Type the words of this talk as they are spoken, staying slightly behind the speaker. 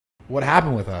what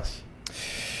happened with us?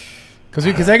 Because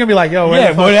they're gonna be like, yo, what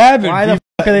happened? Why the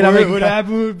fuck are they not making what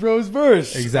happened with Bro's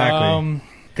verse? Exactly.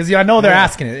 Because I know they're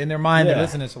asking it in their mind. They're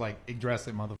listening to like, address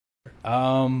it, motherfucker.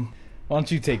 Why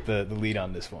don't you take the lead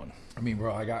on this one? I mean,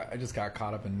 bro, I just got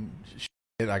caught up in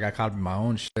shit. I got caught up in my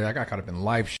own shit. I got caught up in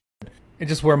life shit. And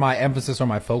just where my emphasis or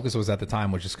my focus was at the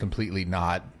time was just completely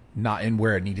not in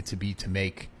where it needed to be to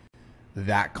make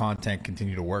that content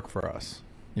continue to work for us.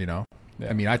 You know? Yeah.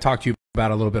 I mean, I talked to you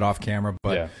about it a little bit off camera,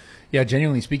 but yeah,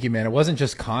 genuinely speaking, man, it wasn't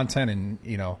just content. And,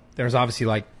 you know, there's obviously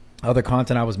like other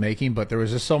content I was making, but there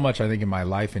was just so much, I think, in my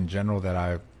life in general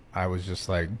that I was just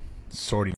like sorting